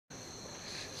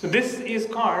So this is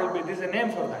called, this is a name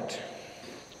for that.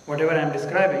 Whatever I am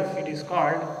describing, it is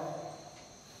called,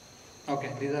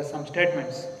 okay, these are some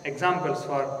statements, examples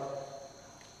for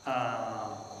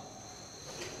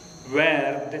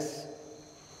where this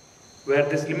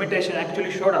limitation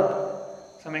actually showed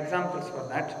up. Some examples for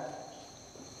that.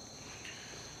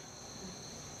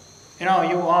 You know,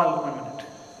 you all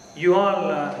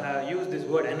use this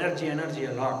word energy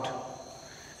a lot.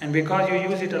 And because you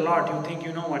use it a lot, you think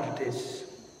you know what it is.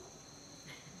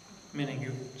 Meaning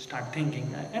you start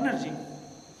thinking, energy.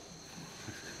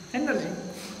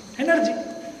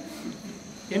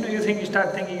 You think you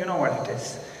start thinking you know what it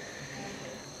is.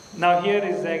 Now here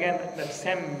is again that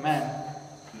same man,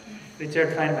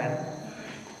 Richard Feynman,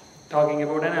 talking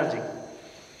about energy.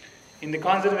 In the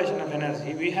conservation of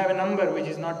energy, we have a number which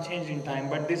is not changed in time,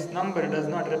 but this number does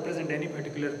not represent any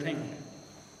particular thing.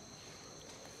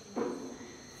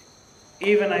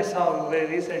 Even I saw very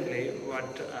recently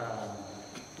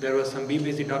there was some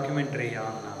BBC documentary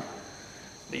on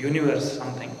the universe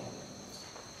something,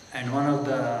 and one of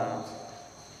the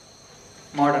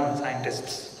modern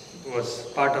scientists was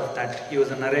part of that. He was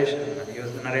the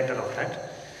narrator of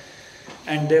that,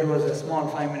 and there was a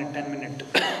small 5-minute, 10-minute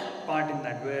part in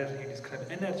that where he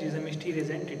described energy is a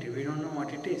mysterious entity. We don't know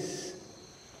what it is.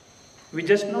 We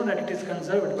just know that it is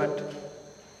conserved, but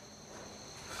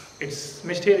it's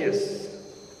mysterious.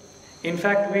 In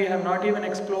fact, we have not even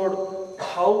explored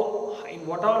how, in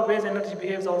what all ways energy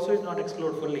behaves also is not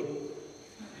explored fully.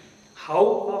 How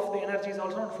of the energy is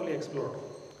also not fully explored.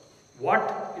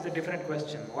 What is a different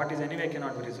question. What is anyway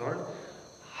cannot be resolved.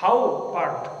 How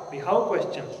part, the how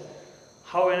question,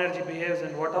 how energy behaves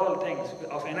and what all things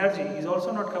of energy is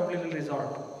also not completely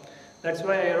resolved. That's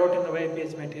why I wrote in the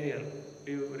YPH material.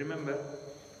 Do you remember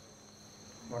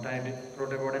what I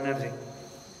wrote about energy?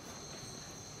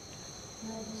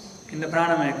 In the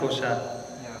Pranamaya Kosha,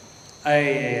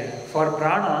 for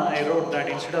prana, I wrote that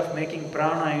instead of making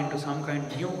prana into some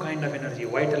new kind of energy,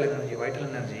 vital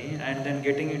energy, and then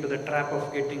getting into the trap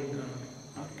of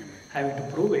having to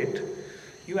prove it,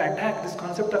 you attack this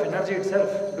concept of energy itself.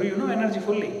 Do you know energy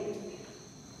fully?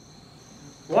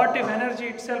 What if energy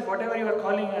itself, whatever you are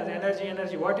calling as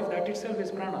energy, what if that itself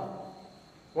is prana?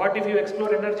 What if you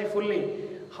explore energy fully,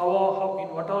 how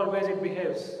in what all ways it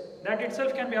behaves? That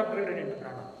itself can be upgraded into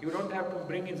prana. You don't have to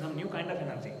bring in some new kind of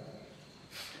energy.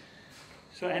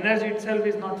 So energy itself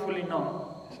is not fully known.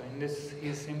 So in this, he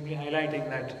is simply highlighting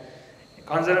that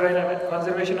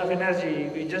conservation of energy,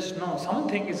 we just know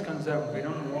something is conserved. We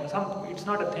don't know, it's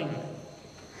not a thing.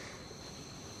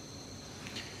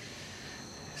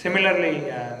 Similarly,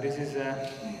 this is a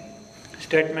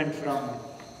statement from,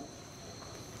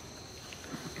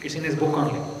 it's in his book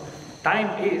only.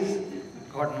 Time is,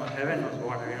 God knows, heaven knows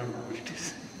what, I don't know what it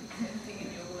is.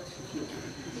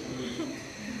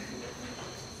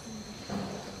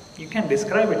 You can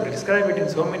describe it in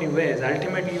so many ways.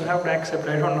 Ultimately, you have to accept,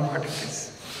 I don't know what it is.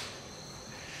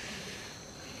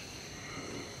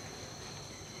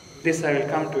 This I will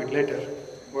come to it later.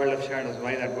 World of shadows,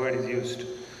 why that word is used.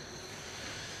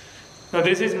 Now,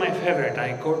 this is my favorite.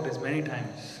 I quote this many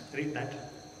times. Read that.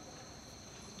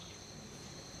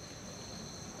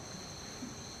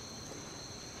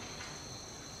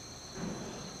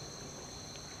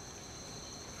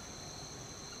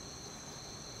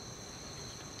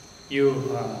 You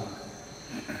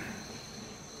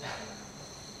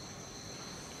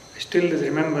still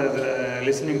remember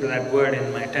listening to that word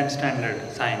in my 10th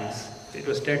standard science. It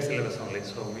was state syllabus only,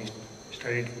 so we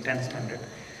studied in 10th standard.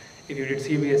 If you did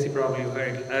CBSE, probably you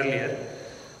heard it earlier.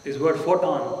 This word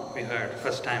photon we heard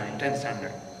first time in 10th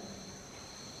standard.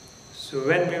 So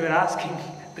when we were asking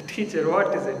the teacher,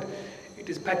 what is it? It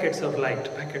is packets of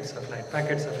light, packets of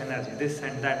energy, this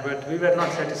and that. But we were not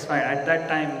satisfied. At that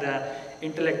time, the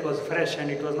intellect was fresh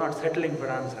and it was not settling for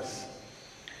answers.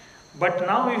 But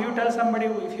now if you tell somebody,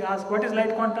 if you ask, what is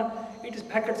light quanta? It is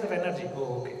packets of energy.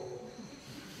 Oh, okay.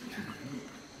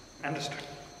 Understood.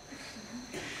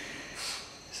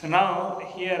 So now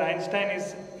here Einstein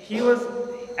he was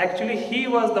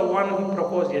the one who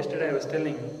proposed, yesterday I was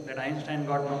telling that Einstein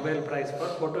got Nobel Prize for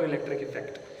photoelectric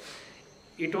effect.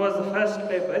 It was the first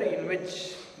paper in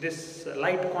which this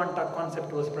light quanta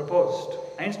concept was proposed.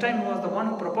 Einstein was the one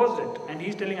who proposed it, and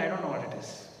he's telling, I don't know what it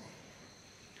is.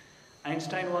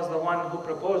 Einstein was the one who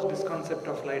proposed this concept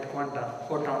of light quanta,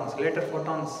 photons. Later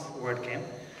photons word came.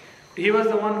 He was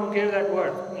the one who gave that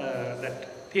word, that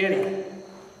theory.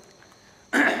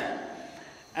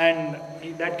 And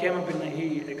that came up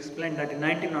he explained that in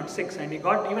 1906, and he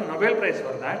got even Nobel Prize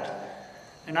for that.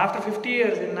 And after 50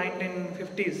 years, in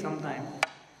 1950s sometime,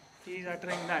 he is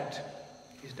uttering that.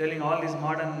 He's telling all these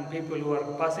modern people who are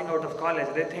passing out of college,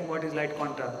 they think what is light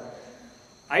quantum.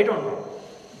 I don't know.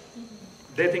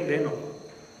 They think they know.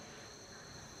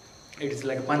 It is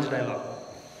like a punch dialogue.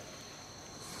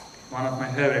 One of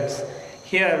my favorites.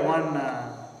 Here,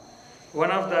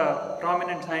 one of the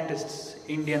prominent scientists,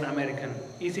 Indian American,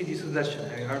 E.C.G. Sudarshan,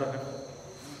 have you heard of him?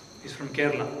 He's from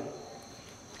Kerala.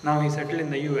 Now he's settled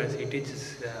in the US, he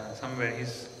teaches somewhere.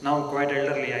 He's now quite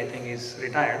elderly, I think he's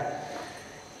retired.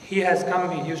 He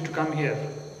used to come here.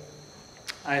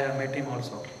 I have met him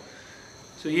also.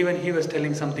 So even he was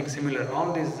telling something similar.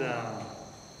 All these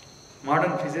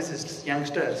modern physicists,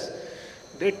 youngsters,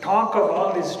 they talk of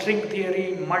all this string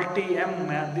theory, multi-M,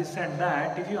 this and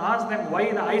that. If you ask them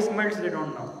why the ice melts, they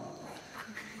don't know.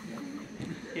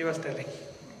 He was telling.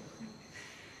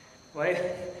 Why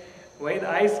the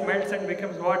ice melts and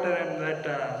becomes water and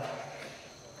that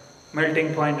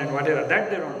melting point and whatever, that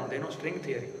they don't know. They know string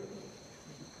theory.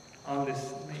 All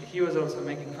this. He was also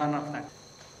making fun of that.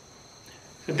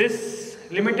 So this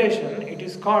limitation, it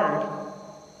is called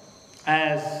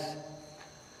as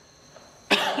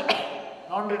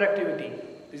non-reductivity.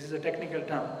 This is a technical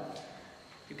term.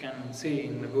 You can see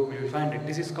in the Google, you will find it.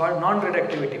 This is called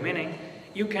non-reductivity, meaning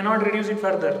you cannot reduce it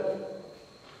further.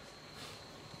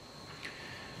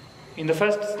 In the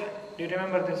first, do you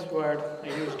remember this word I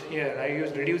used here? I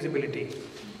used reducibility.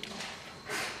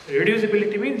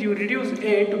 Reducibility means you reduce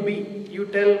A to B. You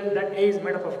tell that A is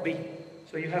made up of B.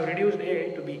 So you have reduced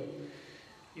A to B.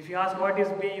 If you ask what is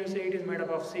B, you say it is made up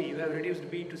of C. You have reduced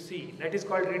B to C. That is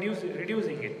called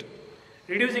reducing it.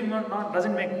 Reducing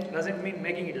doesn't mean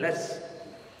making it less.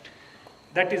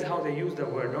 That is how they use the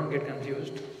word. Don't get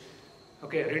confused.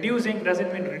 Okay, reducing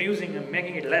doesn't mean reducing and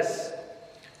making it less.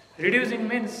 Reducing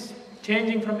means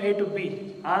changing from A to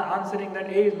B, answering that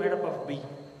A is made up of B.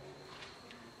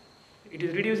 It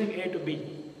is reducing A to B.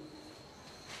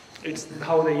 It's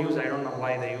how they use, I don't know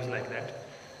why they use like that.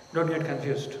 Don't get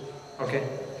confused. Okay?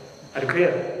 Are you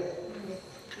clear?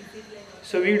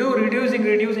 So we do reducing,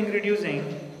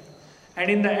 and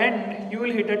in the end, you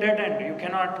will hit a dead end. You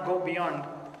cannot go beyond.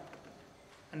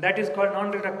 And that is called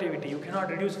non-reductivity. You cannot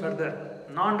reduce further.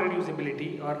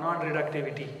 Non-reducibility or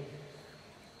non-reductivity.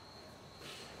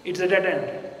 It's a dead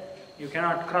end. You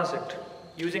cannot cross it.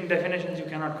 Using definitions, you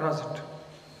cannot cross it.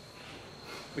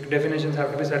 Because definitions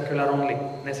have to be circular only,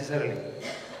 necessarily.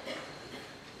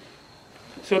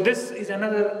 So this is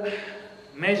another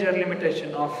major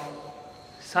limitation of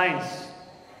science.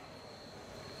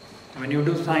 When you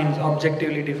do science,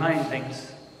 objectively define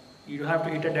things, you have to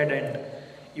hit a dead end.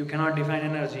 You cannot define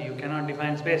energy, you cannot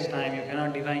define space-time, you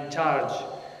cannot define charge.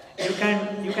 You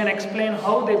can explain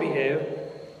how they behave,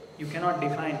 you cannot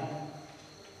define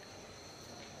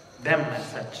them as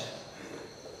such.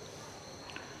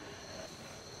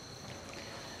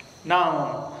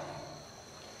 Now,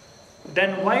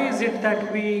 then why is it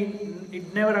that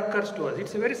it never occurs to us?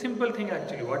 It's a very simple thing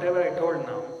actually. Whatever I told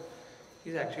now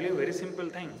is actually a very simple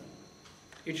thing.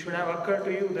 It should have occurred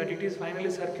to you that it is finally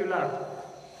circular.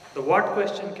 The what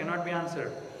question cannot be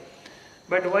answered.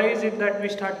 But why is it that we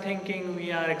start thinking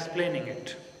we are explaining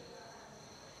it?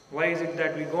 Why is it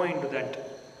that we go into that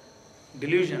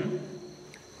delusion?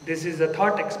 This is a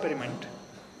thought experiment.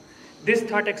 This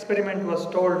thought experiment was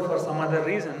told for some other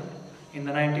reason in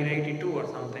the 1982 or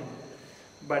something.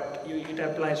 But it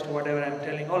applies to whatever I am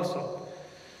telling also.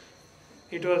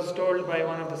 It was told by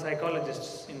one of the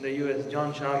psychologists in the US,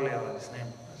 John Charley was his name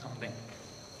or something.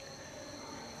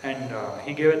 And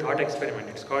he gave a thought experiment.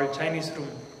 It's called Chinese room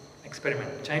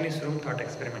experiment, Chinese room thought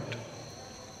experiment.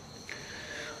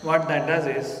 What that does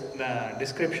is, the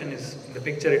description is in the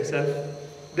picture itself.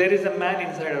 There is a man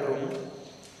inside a room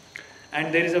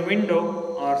and there is a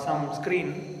window or some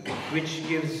screen which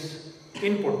gives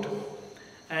input,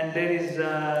 and there is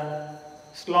a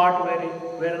slot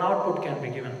where an output can be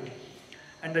given.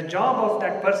 And the job of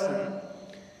that person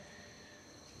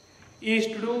is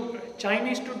to do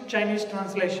Chinese to Chinese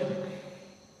translation.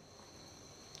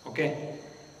 Okay?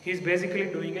 He's basically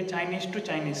doing a Chinese to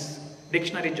Chinese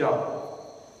dictionary job.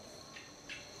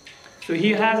 So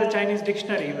he has a Chinese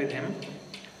dictionary with him.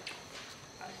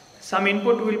 Some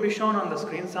input will be shown on the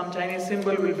screen, some Chinese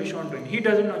symbol will be shown to him. He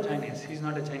doesn't know Chinese, he's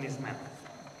not a Chinese man.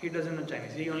 He doesn't know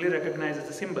Chinese, he only recognizes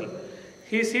the symbol.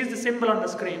 He sees the symbol on the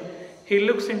screen, he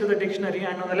looks into the dictionary,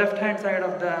 and on the left hand side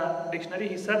of the dictionary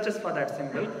he searches for that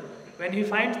symbol. When he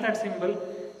finds that symbol,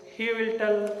 he will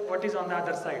tell what is on the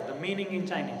other side. The meaning in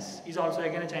Chinese is also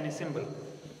again a Chinese symbol.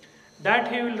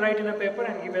 That he will write in a paper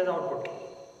and give as output.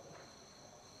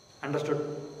 Understood?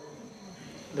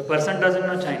 The person doesn't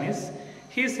know Chinese.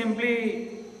 He is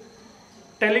simply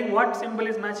telling what symbol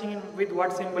is matching with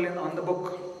what symbol on the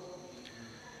book.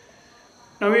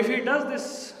 Now if he does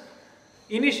this,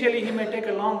 initially he may take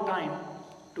a long time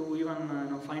to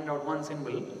even find out one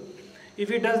symbol. If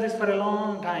he does this for a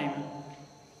long time,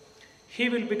 he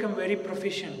will become very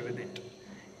proficient with it.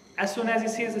 As soon as he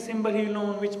sees the symbol, he will know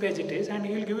on which page it is and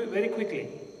he will give it very quickly.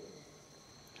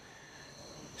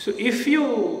 So if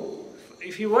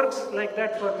he works like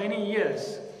that for many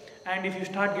years and if you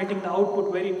start getting the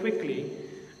output very quickly,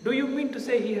 do you mean to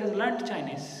say he has learnt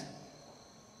Chinese?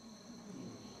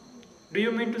 Do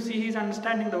you mean to see he is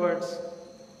understanding the words?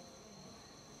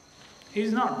 He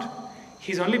is not.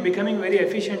 He is only becoming very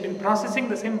efficient in processing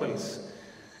the symbols.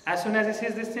 As soon as he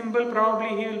sees this symbol, probably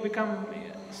he will become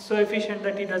so efficient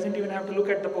that he doesn't even have to look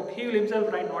at the book. He will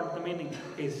himself write what the meaning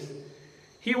is.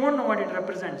 He won't know what it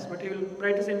represents, but he will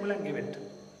write a symbol and give it.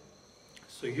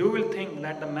 So you will think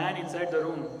that the man inside the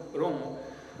room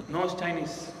knows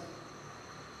Chinese.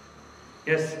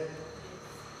 Yes.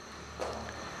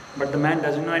 But the man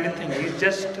doesn't know anything. He is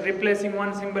just replacing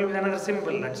one symbol with another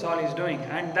symbol. That's all he is doing.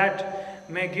 And that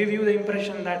may give you the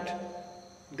impression that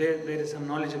there is some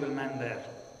knowledgeable man there.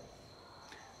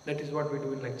 That is what we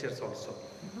do in lectures also.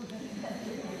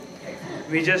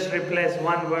 We just replace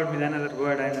one word with another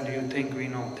word and you think we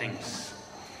know things.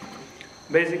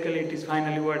 Basically it is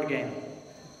finally word game.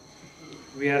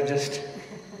 We are just,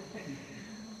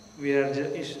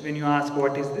 when you ask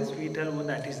what is this, we tell you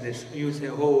that is this. You say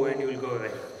oh and you will go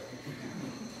away.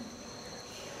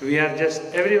 We are just,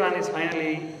 everyone is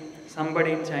finally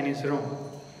somebody in Chinese room.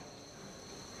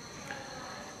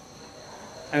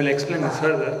 I will explain this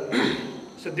further.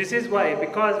 So this is why,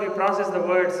 because we process the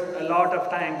words a lot of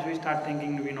times, we start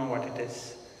thinking we know what it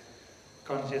is.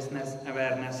 Consciousness,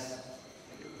 awareness,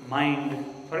 mind.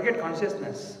 Forget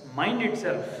consciousness. Mind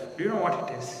itself, do you know what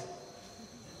it is?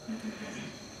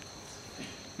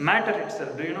 Matter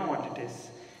itself, do you know what it is?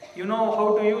 You know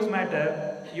how to use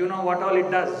matter, you know what all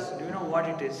it does. Do you know what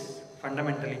it is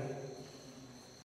fundamentally?